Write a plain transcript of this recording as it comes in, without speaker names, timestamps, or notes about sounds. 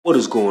What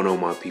is going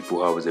on, my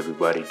people? How is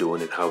everybody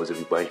doing and how is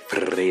everybody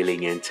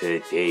feeling in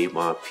today,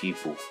 my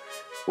people?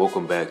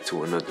 Welcome back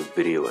to another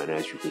video, and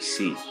as you can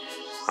see,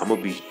 I'm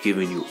gonna be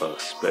giving you a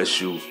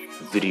special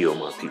video,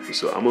 my people.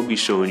 So I'm gonna be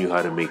showing you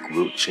how to make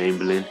Wilt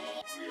Chamberlain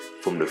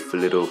from the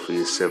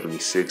Philadelphia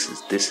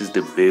 76ers. This is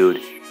the build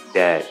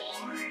that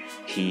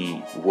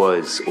he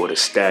was, or the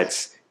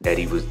stats that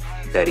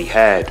he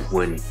had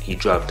when he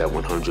dropped that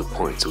 100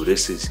 points. So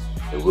this is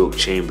the Wilt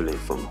Chamberlain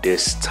from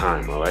this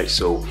time. All right,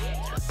 so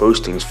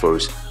first things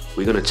first,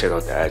 we're gonna check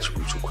out the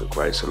attributes real quick,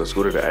 right? So let's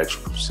go to the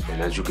attributes, and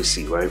as you can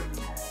see, right,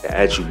 the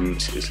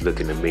attributes is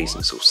looking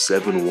amazing. So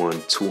 7'1",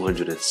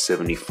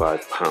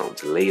 275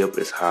 pounds. Layup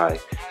is high,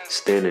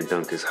 standing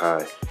dunk is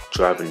high,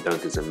 driving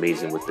dunk is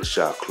amazing with the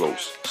shot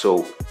close.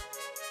 So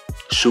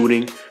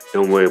shooting,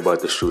 don't worry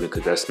about the shooting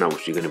because that's not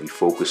what you're gonna be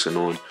focusing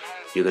on.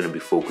 You're gonna be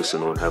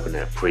focusing on having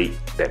that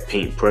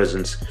paint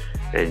presence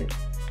and,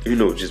 you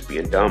know, just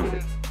being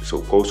dominant.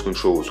 So post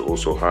control is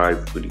also high,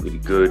 really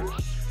good.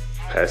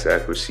 Pass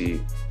accuracy,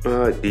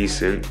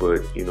 decent,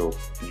 but you know,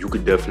 you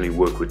could definitely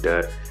work with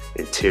that.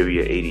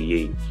 Interior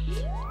 88,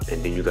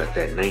 and then you got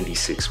that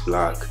 96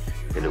 block,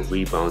 and the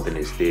rebounding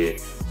is there.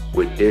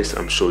 With this,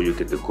 I'm sure you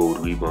get the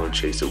gold rebound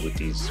chaser with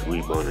these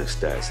rebounding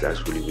stats.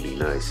 That's really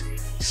nice.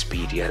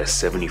 Speed, he had a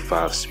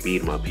 75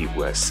 speed, my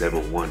people, at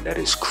 7'1". That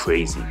is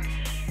crazy.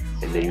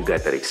 And then you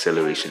got that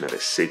acceleration at a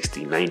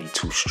 60,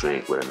 92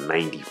 strength with a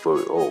 90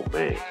 vert. Oh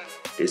man,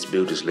 this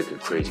build is looking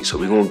crazy. So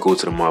we're gonna go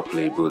to the mod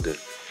play builder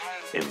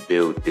and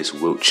build this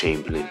Wilt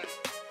Chamberlain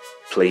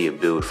player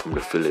build from the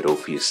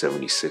Philadelphia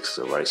 76ers.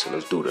 Alright, so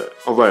let's do that.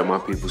 Alright, my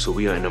people, so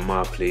we are in the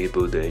mod player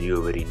builder, and you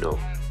already know.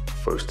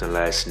 First and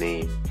last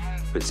name,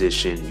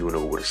 position, you want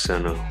to go with the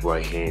center,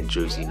 right hand,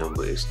 jersey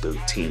number is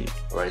 13.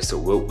 Alright, so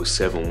Wilt was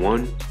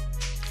 7'1",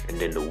 and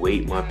then the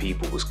weight, my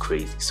people, was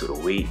crazy. So the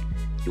weight,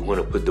 you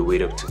want to put the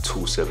weight up to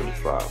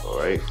 275,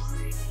 alright?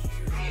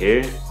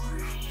 Here,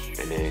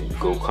 and then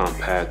go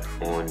compact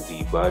on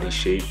the body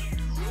shape,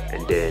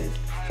 and then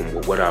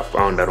from what I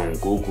found out on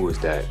Google is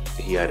that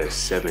he had a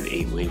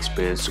 7'8"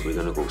 wingspan, so we're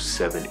gonna go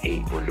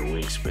 7'8" on the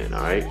wingspan.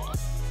 All right,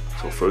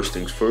 so first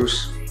things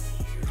first,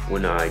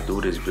 when I do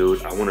this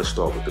build, I want to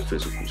start with the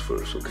physicals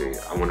first. Okay,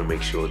 I want to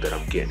make sure that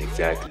I'm getting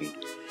exactly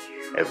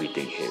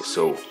everything here.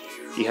 So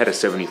he had a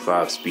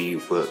 75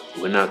 speed, but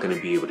we're not going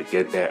to be able to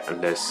get that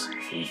unless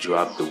we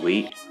drop the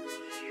weight.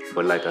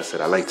 But like I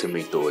said, I like to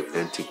make the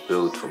authentic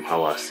build from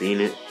how I seen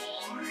it.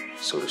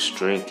 So the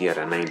strength, he had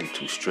a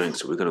 92 strength,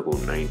 so we're gonna go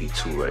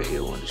 92 right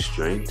here on the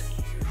strength.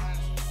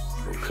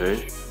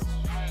 Okay,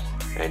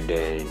 and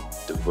then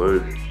the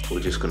vert, we're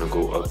just gonna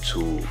go up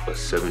to a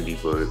 70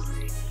 vert,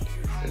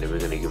 and then we're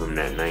gonna give him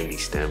that 90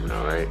 stamina.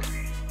 All right,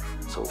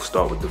 so we'll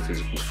start with the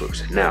physicals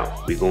first.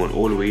 Now we're going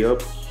all the way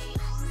up.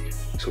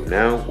 So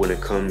now when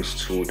it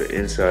comes to the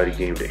inside of the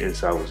game, the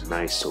inside was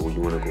nice, so you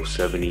want to go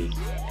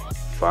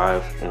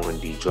 75 on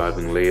the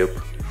driving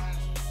layup.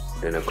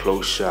 Then a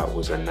close shot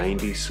was a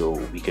 90, so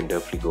we can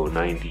definitely go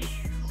 90.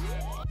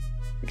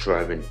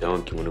 Driving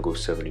dunk, you want to go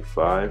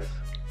 75.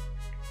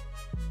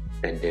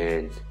 And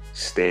then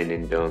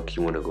standing dunk,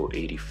 you want to go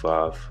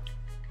 85.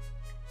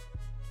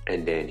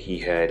 And then he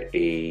had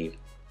a,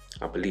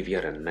 I believe he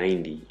had a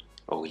 90.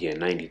 Oh yeah,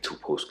 92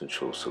 post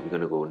control, so we're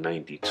going to go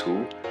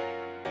 92.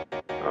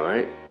 All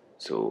right,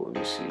 so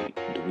let me see,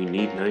 do we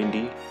need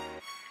 90?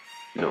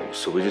 No,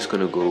 so we're just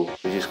gonna go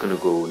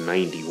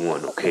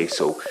 91. Okay,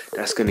 so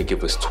that's gonna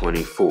give us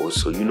 24.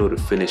 So you know the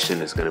finishing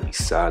is gonna be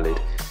solid.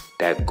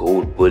 That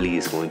gold bully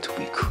is going to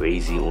be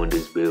crazy on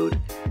this build.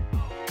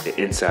 The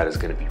inside is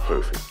gonna be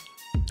perfect.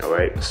 All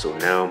right, so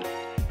now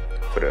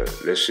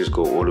let's just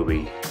go all the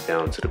way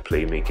down to the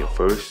playmaking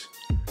first.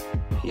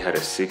 He had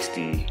a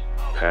 60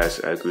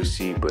 pass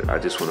accuracy, but I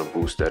just want to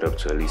boost that up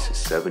to at least a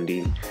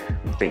 70.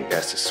 I think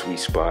that's a sweet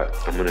spot.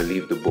 I'm gonna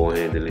leave the ball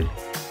handling.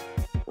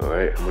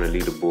 Alright, I'm going to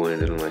leave the ball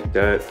handling like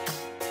that.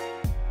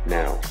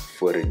 Now,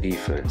 for the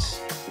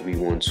defense, we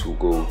want to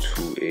go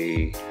to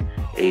a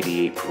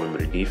 88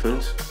 perimeter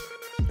defense.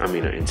 I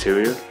mean, an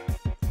interior.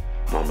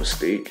 My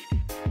mistake.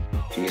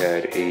 He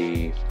had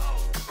a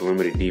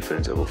perimeter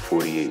defense of a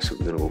 48, so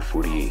we're going to go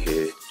 48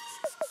 here.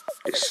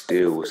 The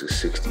steal was a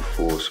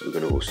 64, so we're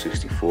going to go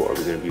 64. Are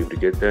we going to be able to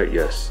get that?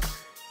 Yes.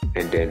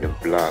 And then the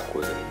block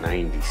was a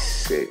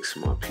 96,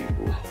 my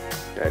people.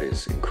 That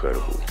is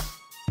incredible.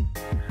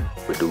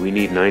 But do we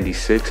need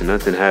 96?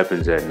 Nothing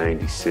happens at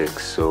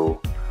 96,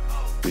 so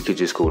we could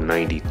just go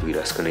 93.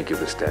 That's gonna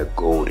give us that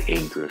gold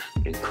anchor.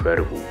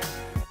 Incredible.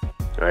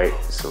 Alright,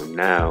 so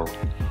now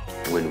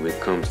when it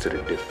comes to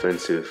the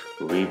defensive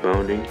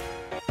rebounding,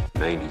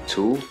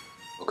 92.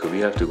 Okay, we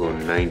have to go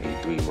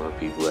 93, my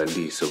people, at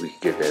least, so we can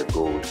get that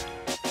gold.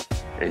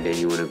 And then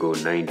you wanna go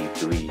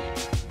 93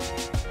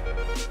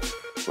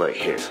 right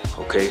here.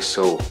 Okay,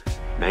 so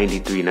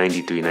 93,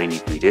 93,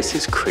 93. This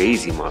is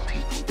crazy, my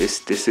people.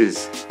 This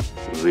is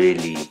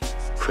really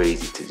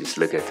crazy to just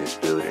look at this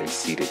build and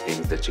see the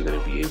things that you're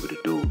gonna be able to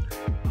do.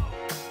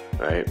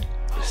 All right,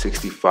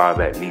 65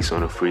 at least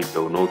on a free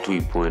throw, no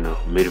three-pointer.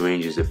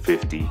 Mid-range is a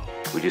 50.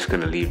 We're just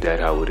gonna leave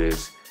that how it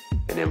is,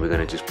 and then we're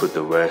gonna just put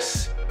the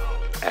rest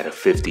at a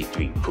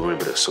 53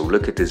 perimeter. So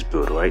look at this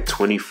build, right?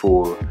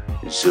 24,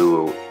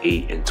 0,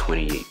 8, and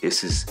 28.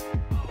 This is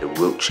the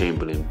Wilt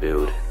Chamberlain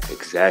build.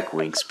 Exact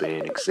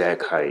wingspan,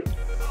 exact height,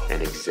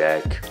 and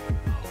exact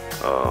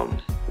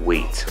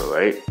weight, all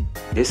right?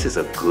 This is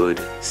a good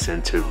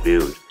center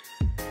build.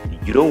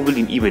 You don't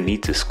really even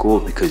need to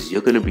score because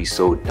you're going to be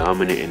so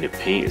dominant in the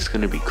paint. It's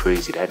going to be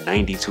crazy. That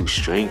 92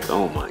 strength,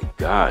 oh my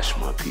gosh,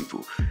 my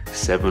people.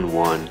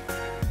 7'1".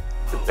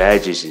 The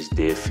badges is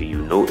there for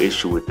you. No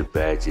issue with the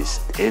badges.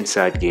 The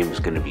inside game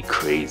is going to be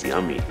crazy. I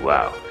mean,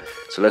 wow.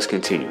 So let's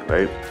continue,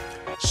 right?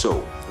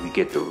 So we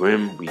get the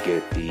rim, we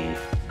get the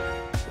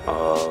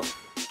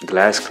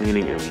glass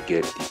cleaning, and we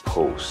get the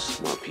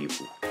posts, my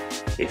people.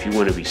 If you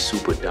want to be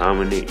super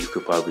dominant, you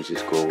could probably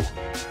just go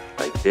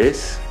like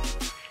this,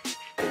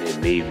 and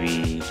then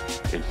maybe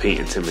in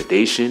paint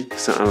intimidation,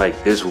 something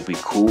like this will be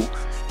cool.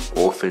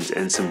 Offense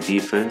and some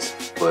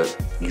defense, but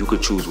you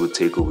could choose what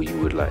takeover you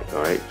would like.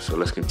 All right, so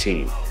let's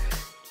continue.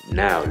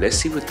 Now let's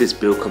see what this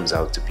build comes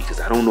out to, because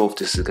I don't know if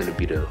this is going to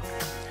be the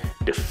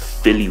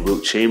Philly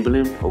Wilt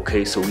Chamberlain.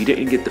 Okay, so we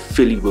didn't get the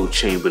Philly Wilt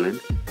Chamberlain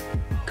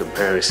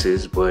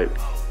comparisons, but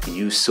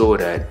you saw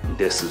that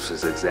this was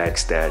his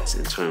exact stats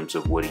in terms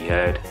of what he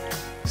had.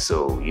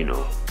 So, you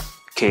know,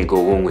 can't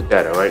go wrong with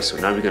that. All right, so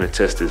now we're going to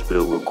test this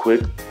build real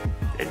quick,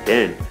 and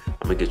then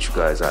I'm going to get you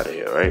guys out of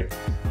here. All right,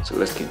 so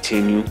let's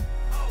continue.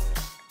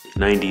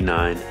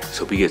 99,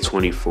 so we get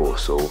 24.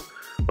 So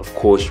of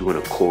course you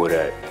want to core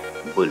that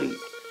bully,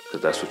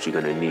 because that's what you're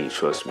gonna need,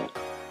 trust me.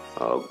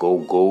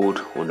 Go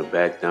gold on the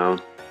back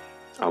down.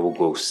 I will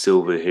go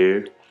silver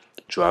here.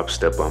 Drop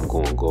step, I'm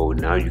going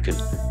gold. Now you can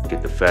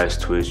get the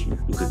fast twitch,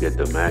 you could get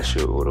the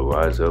masher or the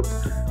rise up.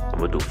 I'm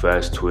gonna do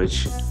fast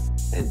twitch,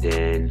 and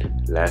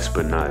then last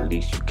but not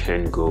least, you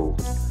can go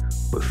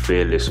with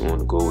fearless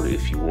on gold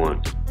if you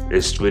want.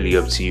 It's really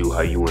up to you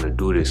how you want to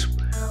do this.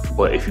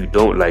 But if you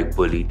don't like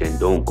bully, then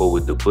don't go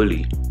with the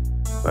bully,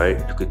 right?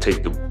 You could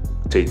take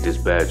this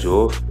badge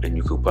off, and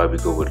you could probably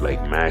go with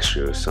like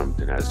masher or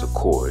something as the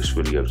core. It's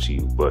really up to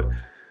you. But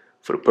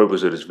for the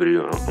purpose of this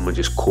video, I'm gonna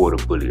just core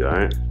the bully, all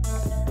right?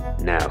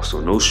 Now, so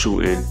no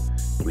shooting.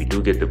 We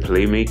do get the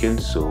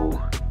playmaking.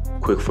 So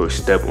quick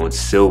first step on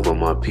silver,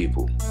 my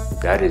people.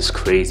 That is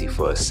crazy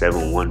for a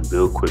 7-1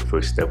 build. Quick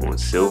first step on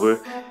silver,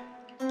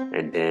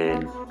 and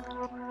then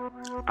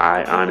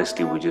I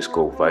honestly would just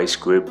go vice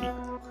grip.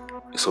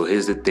 So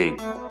here's the thing,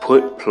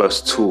 put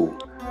 +2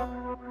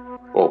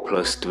 or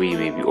 +3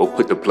 maybe, or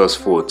put the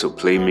 +4 to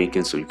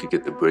playmaking so you could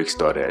get the break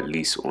started at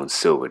least on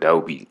silver. That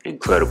would be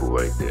incredible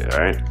right there, all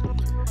right?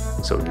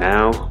 So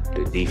now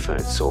the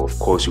defense. So of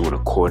course you want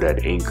to core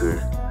that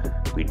anchor.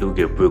 We do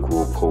get brick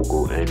wall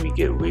pogo, and we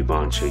get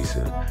rebound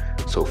chaser.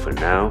 So for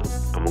now,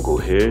 I'm gonna go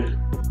here,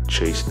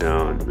 chase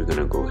down, we're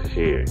gonna go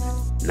here.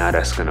 Now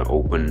that's gonna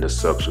open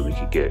this up so we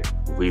could get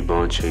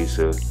rebound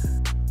chaser.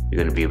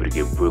 You're gonna be able to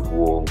get brick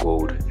wall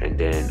gold, and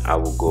then I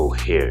will go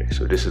here.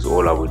 So this is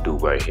all I would do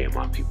right here,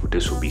 my people.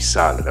 This will be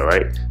solid, all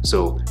right?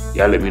 So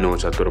y'all let me know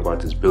what y'all thought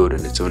about this build,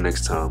 and until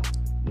next time,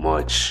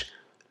 much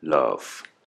love.